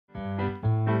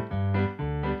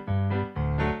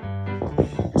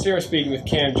Today we're speaking with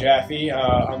Cam Jaffe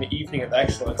on the Evening of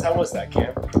Excellence. How was that, Cam?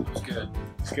 It was good.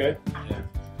 It's good? Yeah.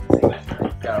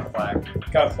 Got a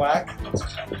plaque. Got a plaque?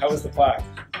 How was the plaque?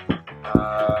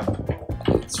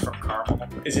 It's from Carmel.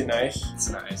 Is it nice? It's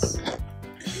nice.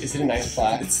 Is it a nice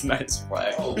plaque? It's a nice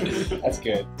plaque. That's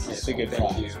good. It's a good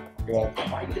plaque. Thank you. You're welcome.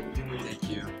 Thank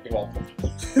you. You're welcome.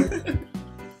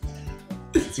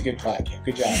 It's a good plaque.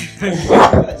 Good job.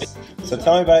 So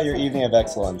tell me about your Evening of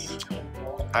Excellence.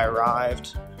 I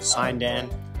arrived, signed in.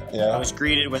 I Yeah? was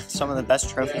greeted with some of the best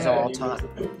trophies of all time.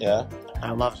 Yeah?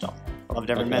 I loved them. I loved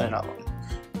every minute of them.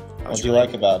 What'd you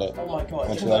like about it? Oh my God.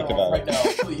 What'd you like about it?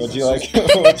 Please. What'd you like?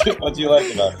 What'd you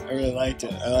like about it? I really liked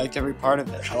it. I liked every part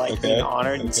of it. I liked Okay. being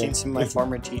honored and Okay. seeing some of my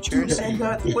former teachers. That's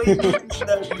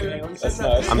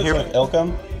nice. I'm here.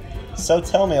 Ilkum. So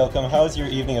tell me, Ilkum, how was your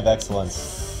Evening of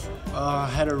Excellence? I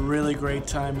had a really great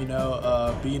time,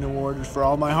 being awarded for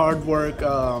all my hard work.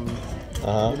 Yeah?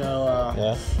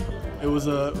 It was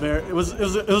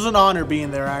an honor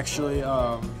being there actually.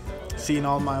 Seeing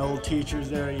all my old teachers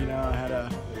there, I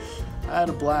had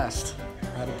a blast. You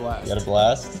had a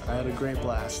blast? I had a great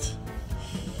blast.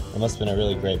 It must have been a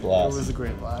really great It blast. was a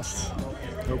great blast.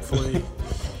 Hopefully,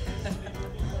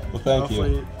 Well, thank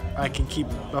you. I can keep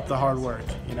up the hard work.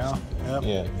 Yep.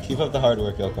 Yeah, keep up the hard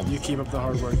work, Ilkum. You keep up the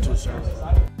hard work too, sir.